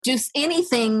just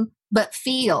anything but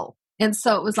feel. And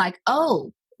so it was like,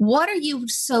 oh, what are you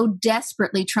so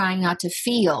desperately trying not to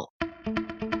feel?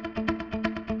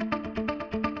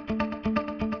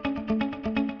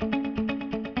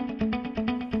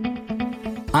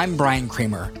 I'm Brian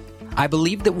Kramer. I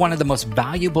believe that one of the most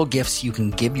valuable gifts you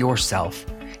can give yourself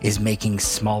is making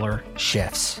smaller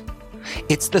shifts.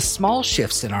 It's the small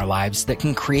shifts in our lives that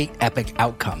can create epic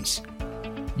outcomes.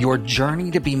 Your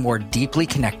journey to be more deeply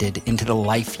connected into the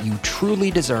life you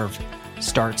truly deserve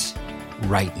starts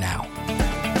right now.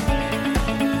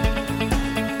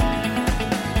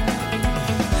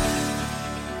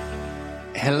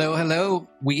 Hello.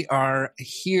 We are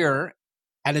here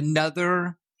at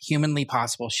another Humanly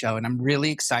Possible show, and I'm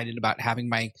really excited about having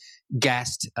my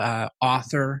guest,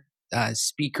 author,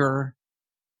 speaker,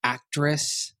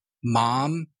 actress,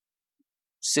 mom,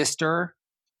 sister,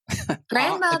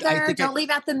 grandmother. Don't leave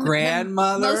out the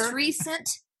most recent,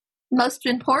 most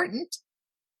important.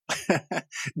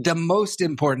 The most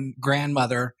important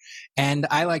grandmother, and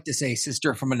I like to say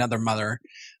sister from another mother.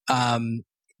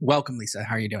 Welcome, Lisa.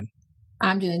 How are you doing?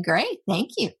 I'm doing great. Thank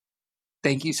you.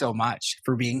 Thank you so much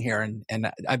for being here.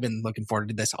 And I've been looking forward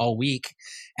to this all week.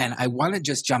 And I want to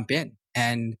just jump in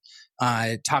and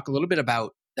talk a little bit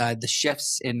about the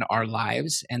shifts in our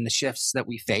lives and the shifts that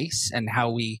we face and how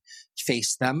we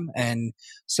face them. And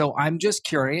so I'm just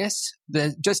curious,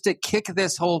 just to kick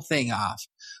this whole thing off,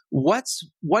 what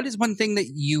is one thing that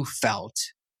you felt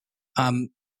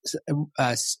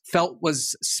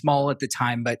was small at the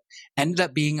time, but ended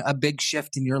up being a big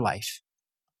shift in your life?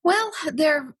 Well,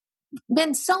 there have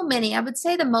been so many. I would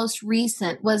say the most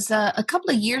recent was a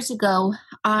couple of years ago.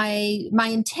 My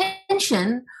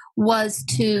intention was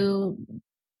to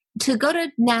go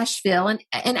to Nashville, and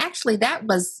actually that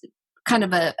was kind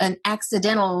of an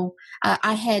accidental. Well,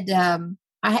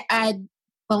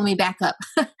 let me back up.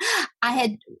 I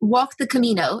had walked the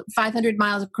Camino, 500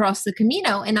 miles across the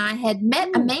Camino, and I had met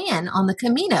a man on the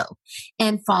Camino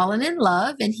and fallen in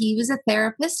love. And he was a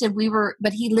therapist,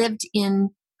 but he lived in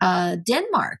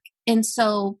Denmark. And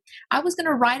so I was going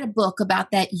to write a book about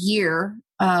that year,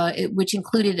 which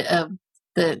included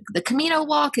the Camino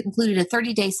walk. It included a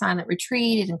 30-day silent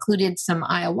retreat. It included some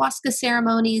ayahuasca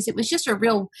ceremonies. It was just a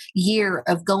real year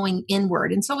of going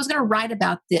inward. And so I was going to write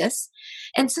about this.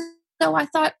 And so I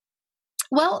thought,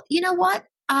 well, you know what?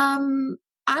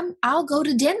 I'll go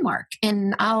to Denmark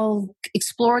and I'll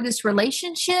explore this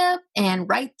relationship and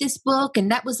write this book.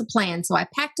 And that was the plan. So I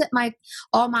packed up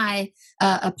all my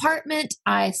apartment.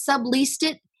 I subleased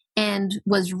it and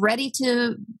was ready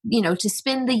to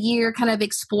spend the year kind of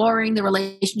exploring the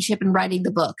relationship and writing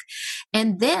the book.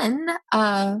 And then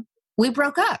we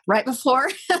broke up right before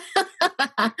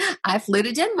I flew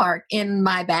to Denmark, and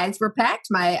my bags were packed.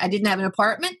 I didn't have an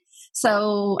apartment.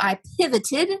 So I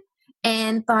pivoted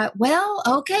and thought, well,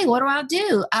 okay, what do I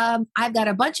do? I've got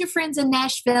a bunch of friends in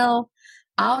Nashville.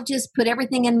 I'll just put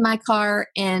everything in my car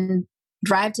and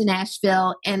drive to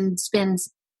Nashville and spend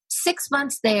 6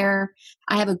 months there.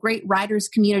 I have a great writers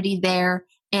community there,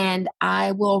 and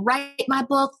I will write my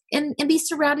book and be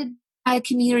surrounded by a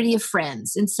community of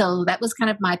friends. And so that was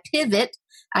kind of my pivot.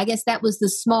 I guess that was the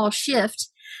small shift.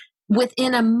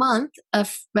 Within a month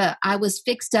I was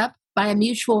fixed up by a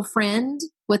mutual friend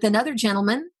with another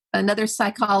gentleman, another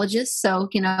psychologist. So,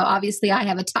 obviously I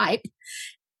have a type.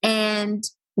 And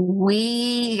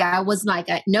I was like,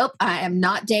 nope, I am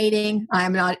not dating.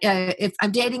 I'm not, if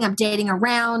I'm dating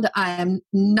around. I am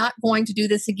not going to do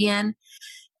this again.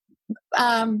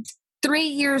 3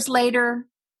 years later,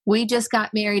 we just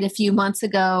got married a few months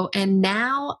ago, and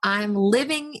now I'm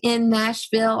living in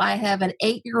Nashville. I have an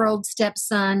 8-year-old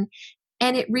stepson,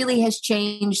 and it really has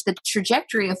changed the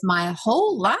trajectory of my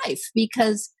whole life,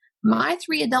 because my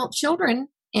 3 adult children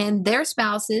and their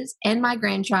spouses and my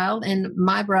grandchild and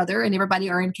my brother and everybody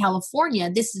are in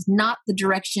California. This is not the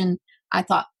direction I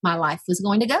thought my life was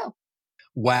going to go.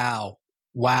 Wow.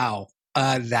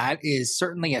 That is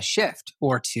certainly a shift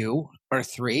or 2 or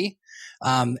 3.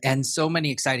 And so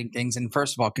many exciting things. And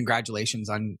first of all, congratulations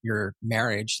on your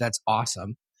marriage. That's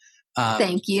awesome.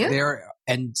 Thank you.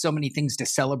 And so many things to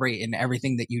celebrate in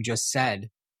everything that you just said.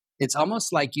 It's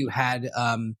almost like you had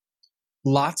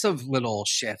lots of little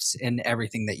shifts in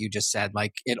everything that you just said.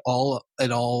 Like it all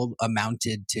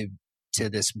amounted to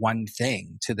this one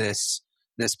thing, to this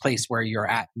place where you're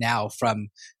at now, from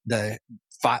the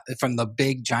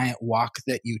big giant walk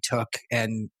that you took,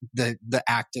 and the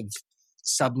act of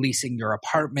subleasing your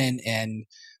apartment, and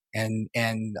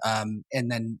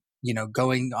then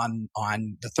going on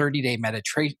the 30-day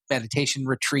meditation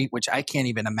retreat, which I can't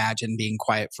even imagine being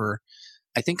quiet for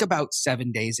I think about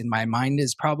 7 days in my mind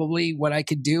is probably what I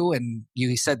could do. And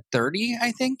you said 30,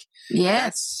 I think.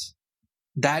 Yes.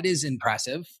 That is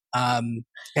impressive. And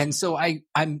so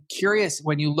I'm curious,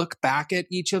 when you look back at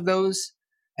each of those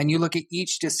and you look at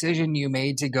each decision you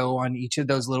made to go on each of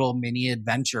those little mini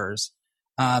adventures,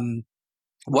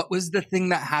 what was the thing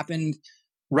that happened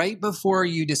right before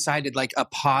you decided, like a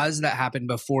pause that happened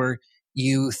before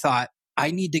you thought,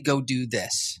 I need to go do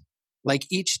this? Like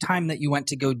each time that you went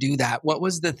to go do that, what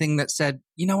was the thing that said,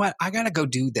 you know what, I got to go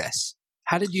do this?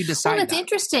 How did you decide Well, it's that?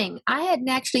 interesting. I hadn't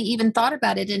actually even thought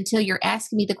about it until you're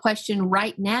asking me the question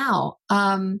right now.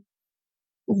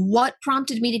 What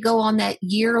prompted me to go on that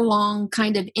year-long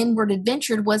kind of inward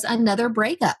adventure was another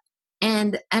breakup.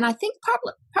 And I think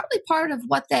probably part of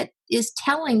what that is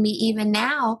telling me even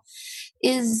now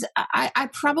is I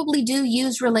probably do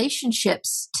use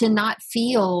relationships to not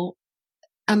feel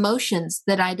emotions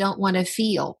that I don't want to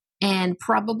feel. And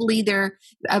probably their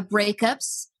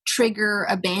breakups trigger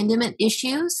abandonment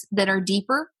issues that are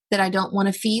deeper that I don't want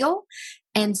to feel.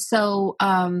 And so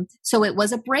it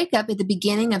was a breakup at the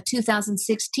beginning of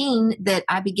 2016 that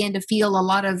I began to feel a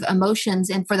lot of emotions.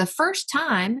 And for the first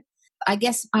time, I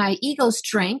guess my ego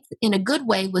strength in a good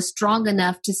way was strong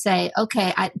enough to say,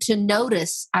 okay, to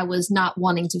notice I was not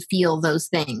wanting to feel those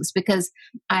things, because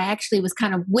I actually was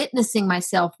kind of witnessing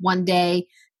myself one day,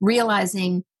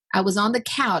 realizing I was on the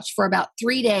couch for about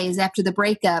 3 days after the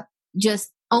breakup,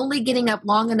 just only getting up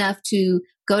long enough to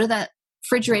go to the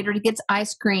refrigerator to get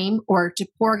ice cream or to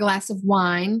pour a glass of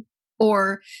wine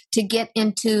or to get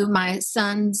into my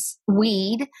son's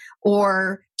weed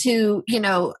or to,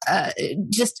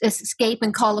 just escape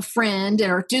and call a friend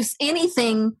or do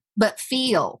anything but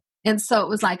feel. And so it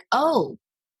was like, oh,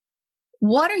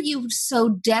 what are you so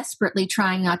desperately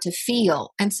trying not to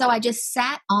feel? And so I just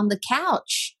sat on the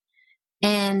couch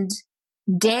and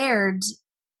dared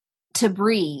to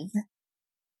breathe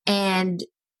and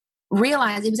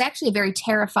realized it was actually a very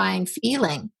terrifying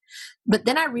feeling. But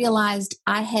then I realized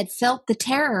I had felt the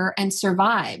terror and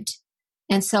survived.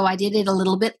 And so I did it a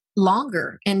little bit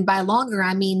longer. And by longer,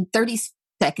 I mean 30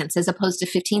 seconds as opposed to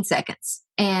 15 seconds.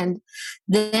 And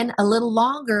then a little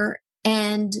longer.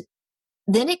 And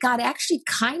then it got actually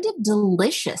kind of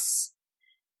delicious.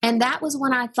 And that was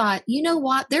when I thought, you know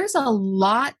what? There's a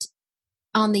lot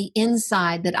on the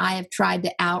inside that I have tried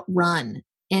to outrun.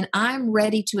 And I'm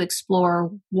ready to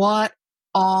explore what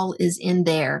all is in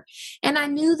there. And I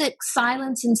knew that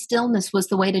silence and stillness was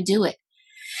the way to do it.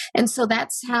 And so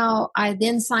that's how I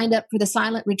then signed up for the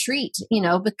silent retreat,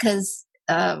 because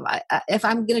if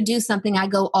I'm going to do something, I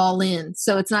go all in.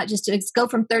 So it's not just it's go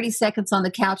from 30 seconds on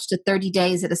the couch to 30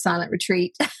 days at a silent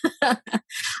retreat.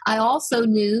 I also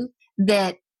knew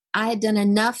that I had done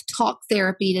enough talk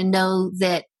therapy to know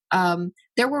that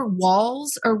there were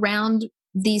walls around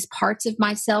these parts of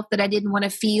myself that I didn't want to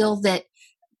feel, that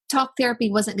talk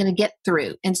therapy wasn't going to get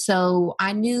through. And so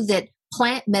I knew that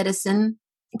plant medicine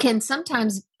can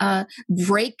sometimes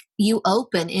break you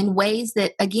open in ways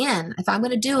that, again, if I'm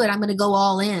going to do it, I'm going to go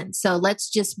all in. So let's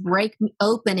just break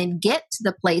open and get to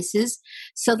the places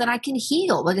so that I can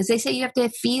heal. Because they say you have to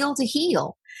feel to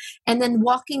heal. And then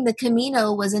walking the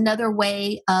Camino was another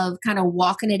way of kind of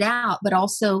walking it out. But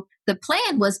also the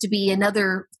plan was to be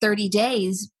another 30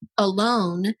 days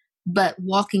alone, but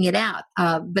walking it out.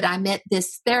 But I met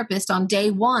this therapist on day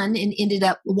one and ended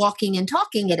up walking and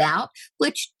talking it out,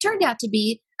 which turned out to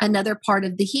be another part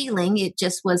of the healing. It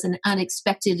just was an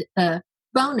unexpected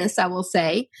bonus, I will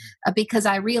say, because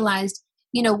I realized,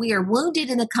 we are wounded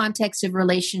in the context of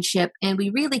relationship, and we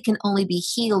really can only be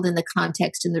healed in the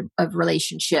context of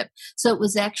relationship. So it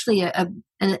was actually an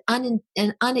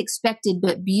unexpected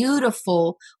but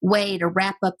beautiful way to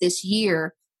wrap up this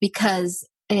year, because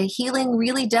healing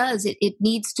really does. It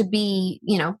needs to be,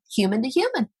 human to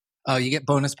human. Oh, you get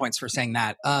bonus points for saying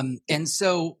that. And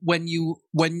so when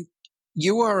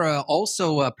you are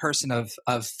also a person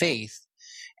of faith,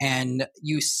 and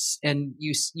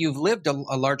you've lived a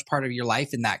large part of your life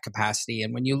in that capacity,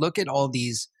 and when you look at all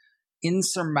these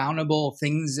insurmountable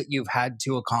things that you've had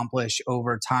to accomplish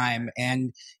over time,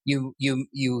 and you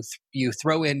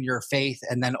throw in your faith,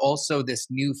 and then also this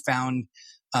newfound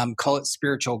call it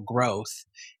spiritual growth.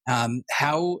 How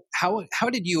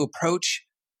did you approach?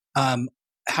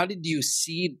 How did you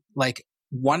see like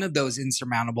one of those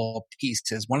insurmountable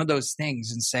pieces, one of those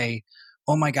things, and say,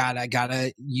 "Oh my God, I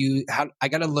gotta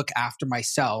look after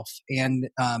myself and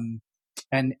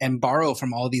borrow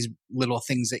from all these little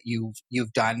things that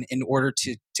you've done in order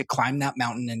to climb that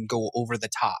mountain and go over the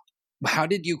top." How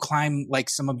did you climb? Like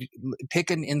pick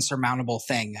an insurmountable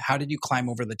thing. How did you climb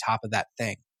over the top of that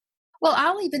thing? Well,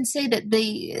 I'll even say that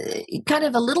the kind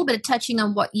of a little bit of touching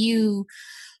on what you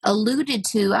alluded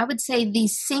to, I would say the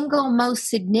single most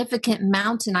significant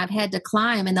mountain I've had to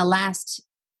climb in the last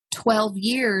 12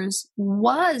 years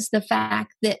was the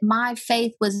fact that my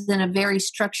faith was in a very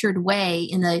structured way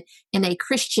in a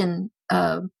Christian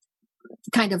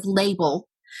kind of label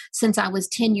since I was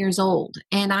 10 years old.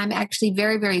 And I'm actually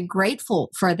very, very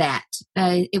grateful for that.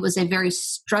 It was a very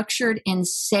structured and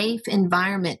safe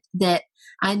environment that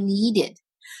I needed.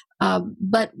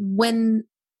 But when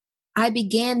I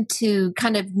began to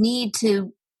kind of need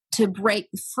to break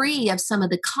free of some of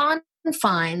the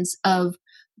confines of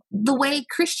the way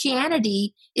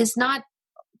Christianity is not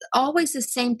always the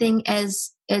same thing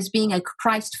as being a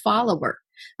Christ follower.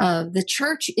 The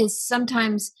church is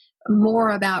sometimes more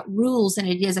about rules than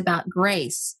it is about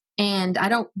grace. And I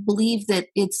don't believe that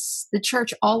the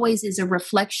church always is a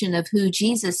reflection of who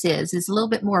Jesus is. It's a little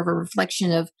bit more of a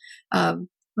reflection of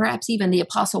perhaps even the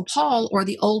Apostle Paul or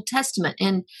the Old Testament.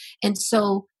 And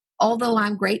so, although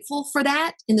I'm grateful for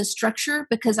that in the structure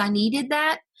because I needed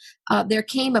that, there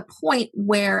came a point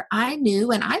where I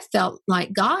knew and I felt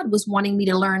like God was wanting me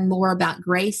to learn more about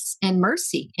grace and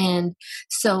mercy. And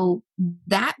so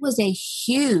that was a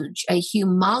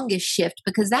humongous shift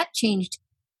because that changed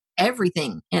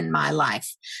everything in my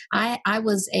life. I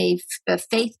was a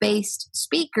faith-based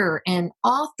speaker and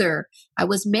author. I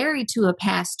was married to a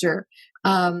pastor.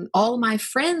 All my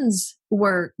friends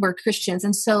were Christians.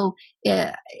 And so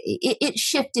it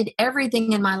shifted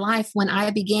everything in my life when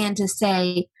I began to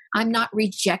say, I'm not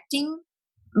rejecting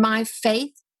my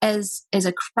faith as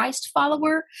a Christ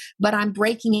follower, but I'm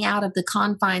breaking out of the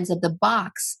confines of the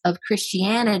box of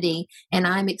Christianity, and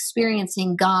I'm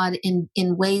experiencing God in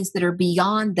ways that are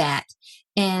beyond that.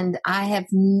 And I have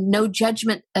no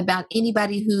judgment about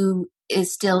anybody who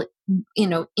is still,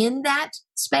 in that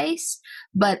space,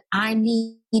 but I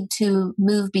need to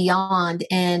move beyond,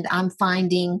 and I'm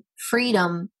finding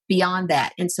freedom beyond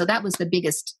that. And so that was the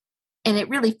biggest, and it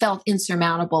really felt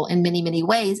insurmountable in many, many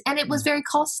ways, and it was very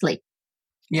costly.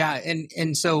 Yeah,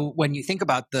 and so when you think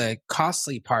about the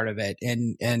costly part of it,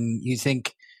 and you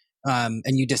think, and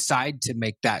you decide to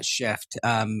make that shift,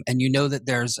 and you know that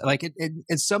there's like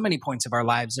it's so many points of our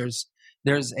lives.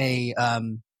 There's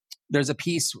a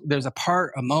piece, there's a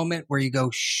moment where you go,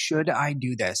 should I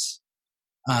do this?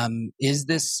 Is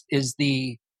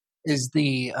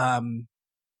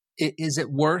it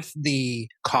worth the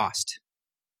cost?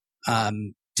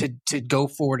 To go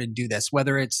forward and do this,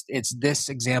 whether it's this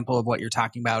example of what you're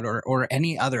talking about or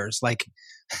any others, like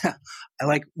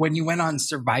like when you went on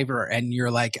Survivor and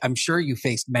you're like, I'm sure you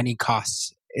faced many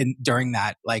costs during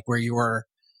that, like where you were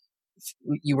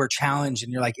challenged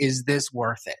and you're like, is this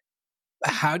worth it?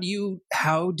 How do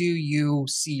you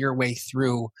see your way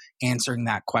through answering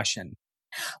that question?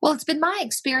 Well, it's been my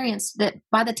experience that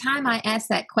by the time I ask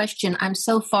that question, I'm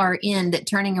so far in that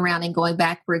turning around and going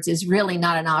backwards is really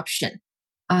not an option.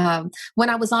 When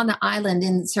I was on the island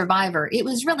in Survivor, it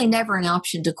was really never an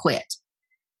option to quit.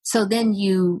 So then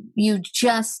you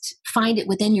just find it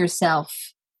within yourself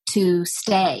to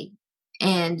stay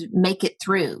and make it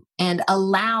through and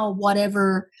allow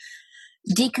whatever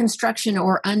deconstruction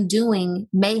or undoing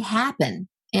may happen.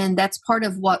 And that's part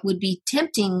of what would be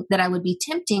tempting, that I would be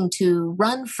tempting to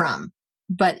run from.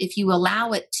 But if you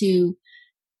allow it to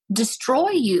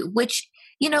destroy you, which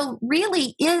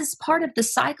really is part of the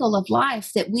cycle of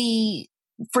life that we,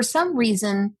 for some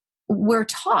reason, we're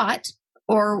taught,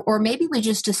 or maybe we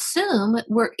just assume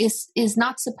is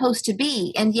not supposed to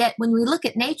be. And yet, when we look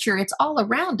at nature, it's all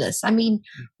around us. I mean,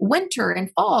 winter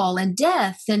and fall and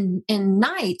death and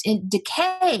night and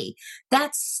decay.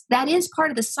 That is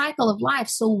part of the cycle of life.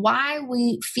 So why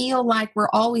we feel like we're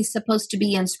always supposed to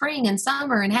be in spring and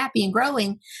summer and happy and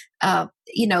growing,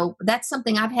 that's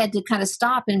something I've had to kind of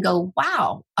stop and go,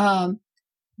 wow,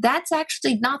 that's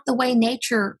actually not the way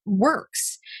nature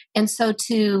works. And so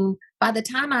by the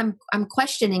time I'm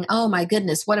questioning, oh my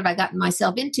goodness, what have I gotten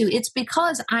myself into? It's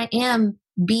because I'm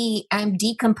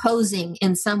decomposing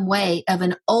in some way of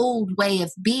an old way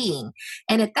of being.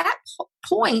 And at that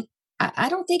point, I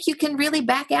don't think you can really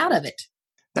back out of it.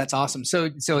 That's awesome. So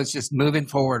it's just moving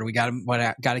forward. We got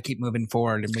to keep moving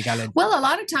forward, and we got to. Well, a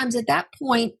lot of times at that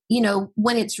point,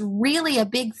 when it's really a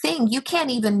big thing, you can't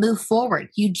even move forward.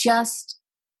 You just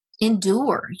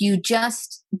endure. You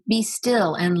just be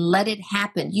still and let it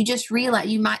happen. You just realize,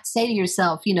 you might say to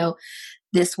yourself,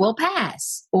 this will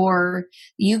pass, or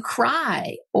you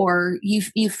cry, or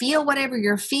you feel whatever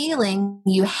you're feeling,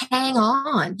 you hang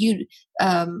on.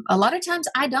 A lot of times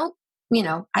I don't,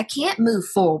 I can't move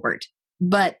forward,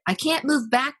 but I can't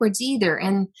move backwards either.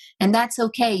 And that's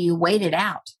okay. You wait it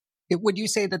out. Would you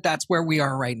say that that's where we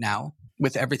are right now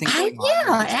with everything going on?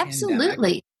 Yeah, absolutely.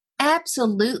 Pandemic?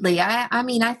 Absolutely. I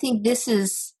mean, I think this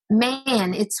is,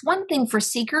 man, it's one thing for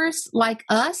seekers like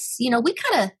us. You know, we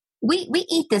kind of, we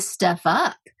eat this stuff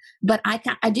up, but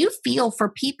I do feel for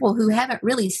people who haven't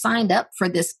really signed up for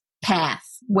this path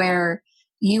where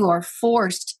you are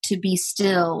forced to be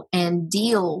still and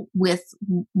deal with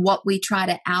what we try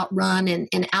to outrun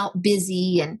and out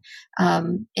busy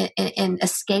and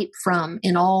escape from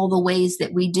in all the ways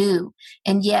that we do.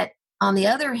 And yet, on the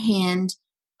other hand,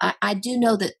 I do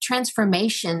know that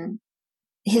transformation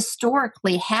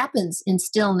historically happens in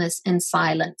stillness and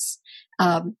silence.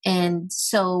 And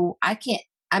so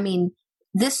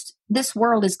this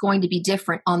world is going to be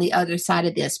different on the other side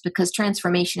of this, because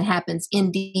transformation happens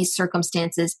in these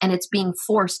circumstances and it's being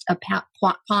forced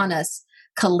upon us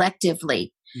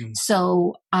collectively.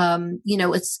 So,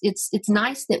 it's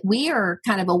nice that we are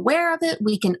kind of aware of it.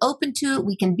 We can open to it.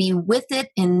 We can be with it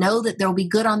and know that there'll be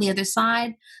good on the other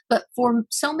side. But for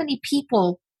so many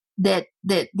people that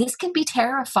this can be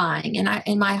terrifying.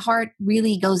 And my heart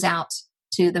really goes out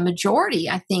to the majority,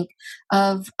 I think,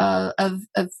 of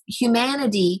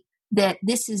humanity, that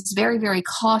this is very, very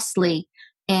costly,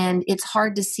 and it's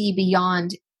hard to see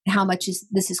beyond how much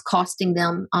this is costing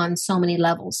them on so many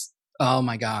levels. Oh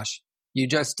my gosh. You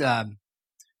just put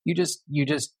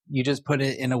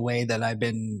it in a way that I've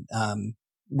been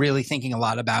really thinking a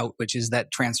lot about, which is that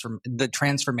the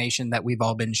transformation that we've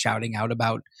all been shouting out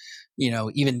about,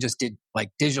 even just did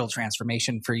like digital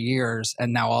transformation for years.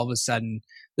 And now all of a sudden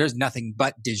there's nothing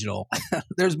but digital.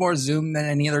 There's more Zoom than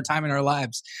any other time in our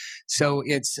lives. So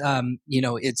it's,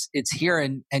 it's here,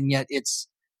 and yet it's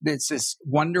this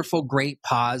wonderful, great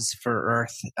pause for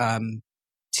Earth,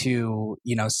 to,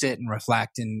 sit and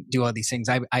reflect and do all these things.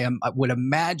 I would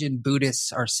imagine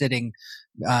Buddhists are sitting,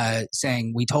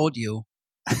 saying, "We told you."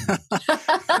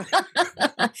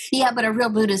 Yeah, but a real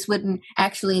Buddhist wouldn't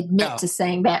actually admit to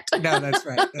saying that. No, that's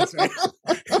right. That's right.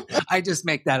 I just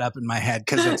make that up in my head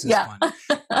because it's just fun.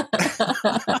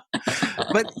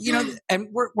 But and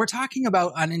we're talking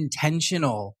about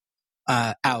unintentional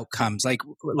outcomes. Like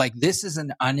this is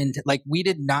like we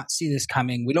did not see this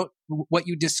coming. What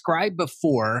you described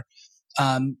before,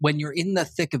 when you're in the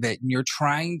thick of it and you're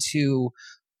trying to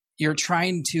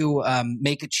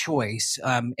make a choice,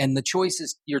 and the choice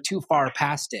is you're too far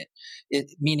past it.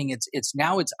 Meaning it's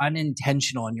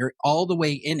unintentional, and you're all the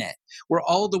way in it. We're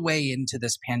all the way into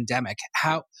this pandemic.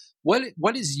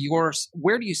 What is yours?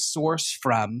 Where do you source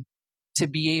from to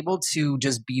be able to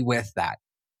just be with that?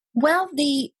 Well,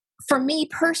 for me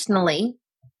personally,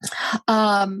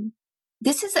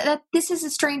 this is a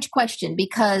strange question,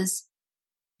 because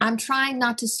I'm trying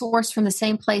not to source from the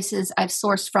same places I've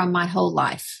sourced from my whole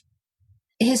life.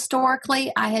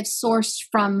 Historically, I have sourced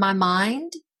from my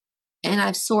mind, and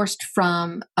I've sourced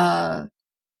from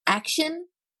action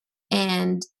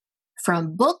and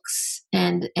from books,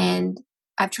 and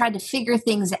I've tried to figure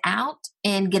things out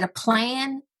and get a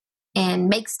plan and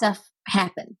make stuff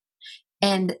happen.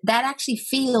 And that actually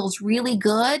feels really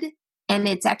good, and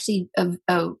it's actually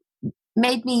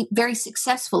made me very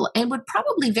successful, and would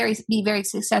probably be very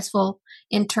successful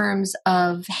in terms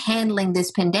of handling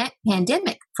this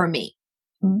pandemic for me.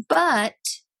 But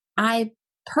I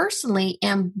personally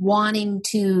am wanting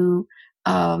to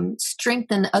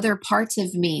strengthen other parts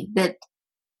of me that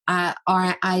I'm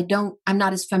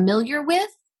not as familiar with,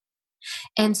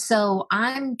 and so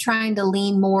I'm trying to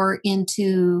lean more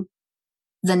into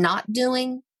the not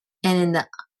doing and in the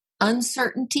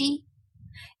uncertainty.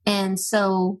 And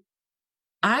so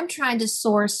I'm trying to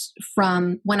source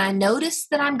from when I notice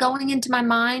that I'm going into my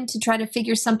mind to try to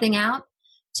figure something out,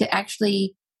 to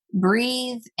actually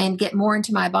breathe and get more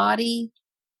into my body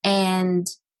and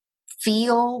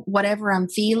feel whatever I'm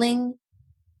feeling,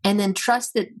 and then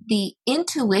trust that the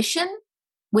intuition,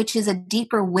 which is a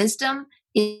deeper wisdom,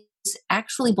 is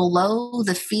actually below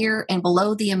the fear and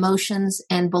below the emotions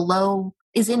and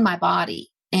is in my body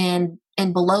and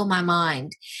below my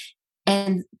mind.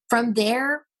 And from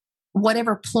there,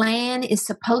 whatever plan is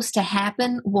supposed to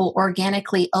happen will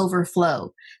organically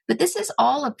overflow. But this is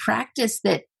all a practice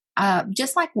that,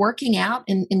 just like working out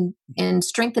and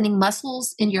strengthening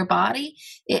muscles in your body,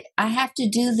 I have to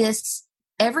do this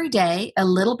every day, a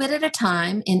little bit at a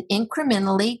time, and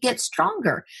incrementally get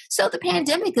stronger. So the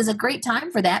pandemic is a great time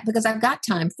for that, because I've got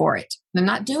time for it. I'm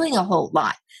not doing a whole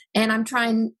lot, and I'm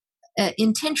trying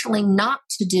intentionally not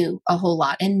to do a whole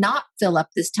lot and not fill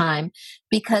up this time,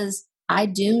 because I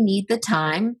do need the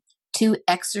time to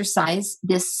exercise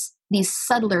these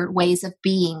subtler ways of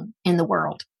being in the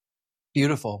world.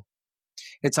 Beautiful.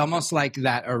 It's almost like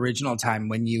that original time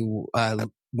when you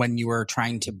were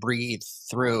trying to breathe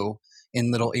through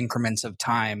in little increments of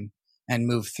time and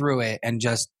move through it, and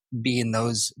just be in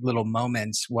those little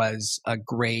moments was a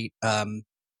great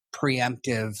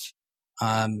preemptive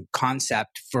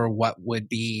concept for what would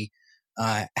be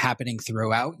happening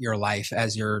throughout your life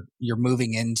as you're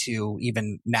moving into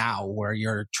even now, where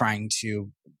you're trying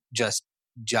to just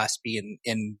be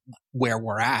in where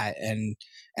we're at and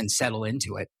settle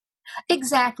into it.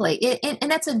 Exactly.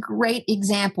 And that's a great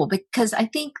example, because I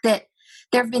think that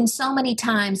there have been so many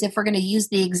times, if we're going to use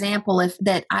the example, if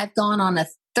that I've gone on a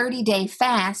 30-day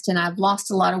fast and I've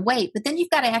lost a lot of weight, but then you've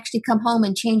got to actually come home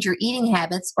and change your eating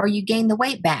habits or you gain the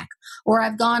weight back. Or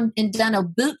I've gone and done a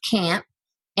boot camp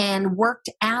and worked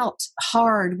out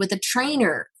hard with a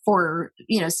trainer for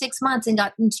 6 months and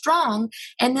gotten strong,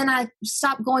 and then I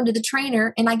stopped going to the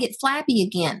trainer and I get flabby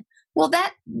again. Well,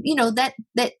 that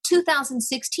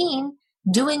 2016,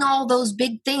 doing all those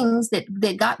big things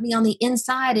that got me on the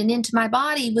inside and into my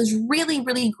body was really,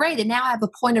 really great. And now I have a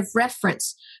point of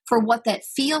reference for what that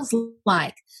feels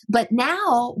like. But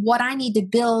now what I need to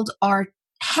build are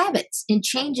habits and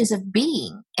changes of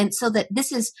being. And so that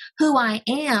this is who I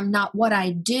am, not what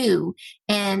I do.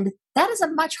 And that is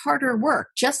a much harder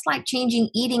work, just like changing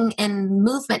eating and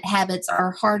movement habits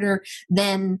are harder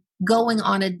than going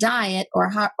on a diet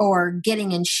or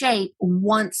getting in shape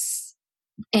once,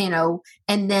 and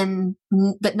then,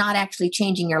 but not actually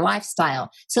changing your lifestyle.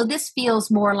 So this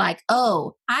feels more like,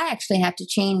 oh, I actually have to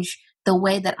change the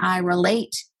way that I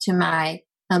relate to my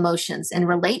emotions and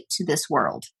relate to this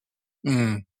world.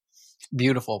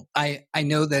 Beautiful. I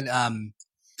know that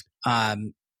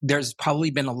there's probably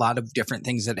been a lot of different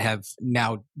things that have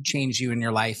now changed you in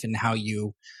your life, and how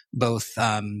you both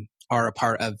are a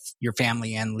part of your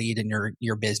family and lead in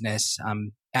your business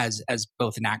as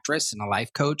both an actress and a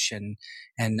life coach and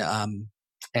a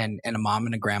mom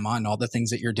and a grandma and all the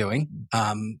things that you're doing.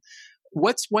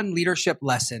 What's one leadership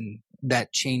lesson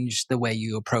that changed the way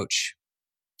you approach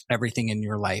everything in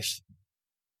your life?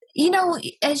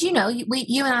 As you know,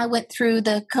 you and I went through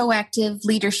the Coactive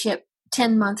Leadership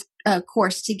 10-month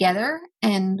course together,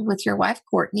 and with your wife,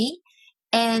 Courtney.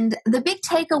 And the big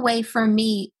takeaway from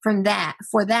me for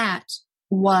that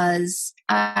was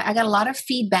I got a lot of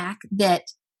feedback that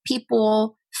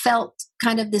people felt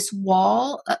kind of this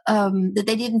wall, that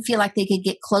they didn't feel like they could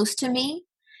get close to me.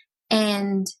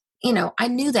 And, I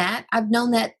knew that. I've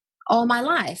known that all my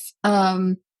life.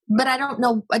 But I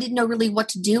didn't know really what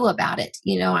to do about it.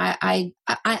 I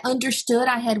understood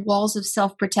I had walls of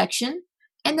self-protection,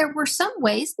 and there were some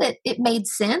ways that it made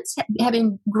sense.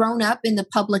 Having grown up in the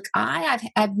public eye,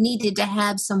 I've needed to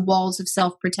have some walls of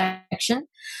self-protection.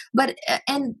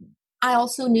 And I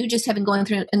also knew, just having gone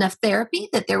through enough therapy,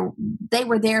 that they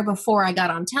were there before I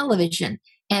got on television,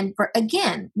 and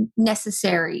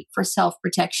necessary for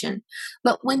self-protection.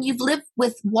 But when you've lived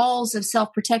with walls of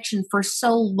self-protection for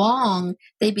so long,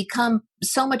 they become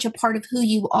so much a part of who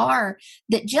you are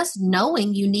that just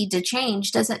knowing you need to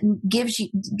change doesn't give you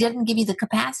the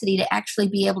capacity to actually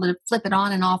be able to flip it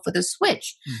on and off with a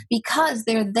switch, because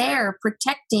they're there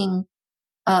protecting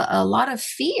a lot of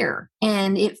fear.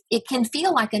 And it can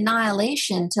feel like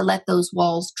annihilation to let those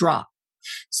walls drop.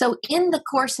 So in the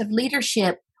course of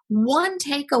leadership, one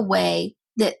takeaway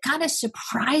that kind of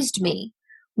surprised me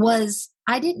was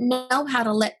I didn't know how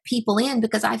to let people in,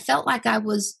 because I felt like I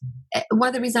was, one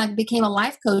of the reasons I became a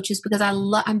life coach is because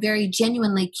I'm very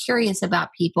genuinely curious about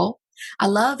people. I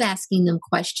love asking them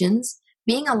questions.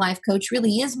 Being a life coach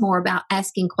really is more about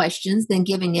asking questions than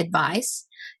giving advice.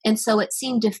 And so it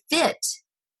seemed to fit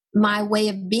my way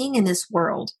of being in this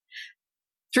world.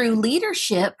 Through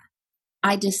leadership,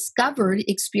 I discovered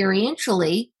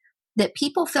experientially that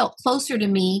people felt closer to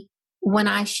me when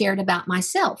I shared about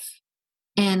myself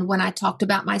and when I talked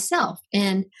about myself.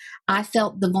 And I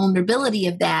felt the vulnerability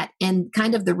of that and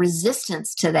kind of the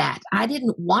resistance to that. I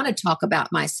didn't want to talk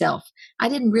about myself. I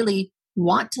didn't really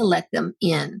want to let them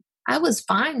in. I was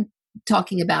fine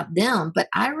talking about them, but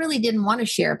I really didn't want to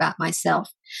share about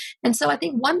myself. And so I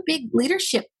think one big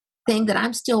leadership thing that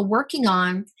I'm still working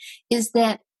on is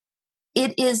that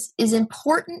it is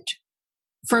important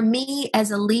for me as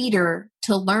a leader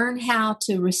to learn how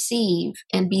to receive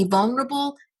and be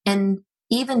vulnerable and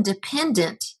even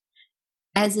dependent,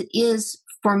 as it is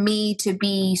for me to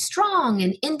be strong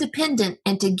and independent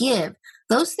and to give.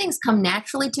 Those things come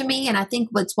naturally to me, and I think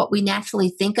it's what we naturally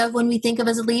think of when we think of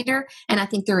as a leader, and I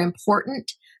think they're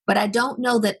important. But I don't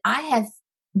know that I have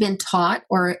been taught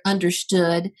or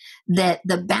understood that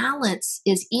the balance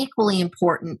is equally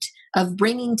important of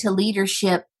bringing to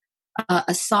leadership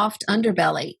a soft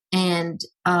underbelly and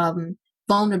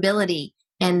vulnerability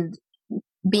and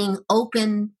being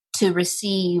open to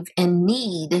receive and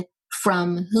need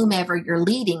from whomever you're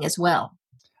leading as well.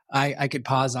 I could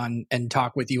pause on and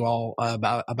talk with you all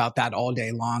about that all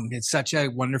day long. It's such a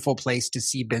wonderful place to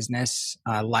see business,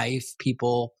 life,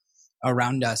 people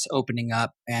around us opening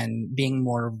up and being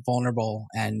more vulnerable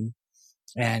and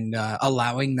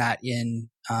allowing that in,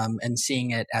 and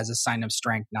seeing it as a sign of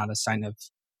strength, not a sign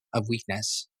of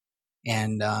weakness.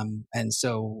 And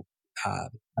so,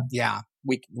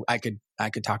 I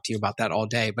could talk to you about that all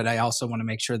day, but I also want to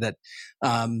make sure that,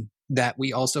 that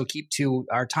we also keep to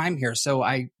our time here. So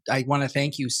I want to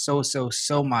thank you so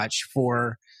much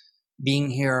for being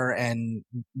here and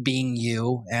being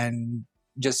you and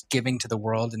just giving to the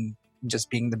world and just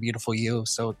being the beautiful you.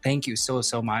 So thank you so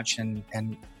much.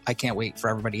 And I can't wait for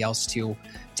everybody else to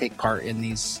take part in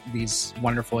these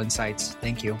wonderful insights.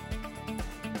 Thank you.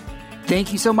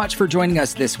 Thank you so much for joining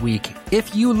us this week.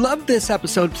 If you loved this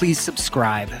episode, please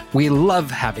subscribe. We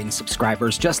love having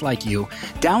subscribers just like you.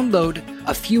 Download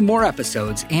a few more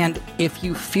episodes, and if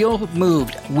you feel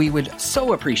moved, we would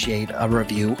so appreciate a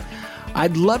review.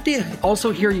 I'd love to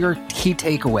also hear your key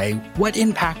takeaway. What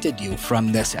impacted you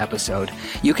from this episode?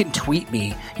 You can tweet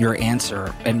me your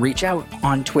answer and reach out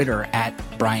on Twitter at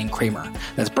Brian Kramer.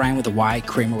 That's Brian with a Y,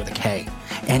 Kramer with a K.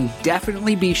 And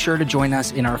definitely be sure to join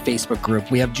us in our Facebook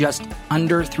group. We have just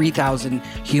under 3,000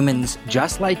 humans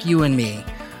just like you and me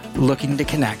looking to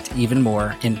connect even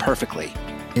more imperfectly.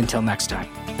 Until next time.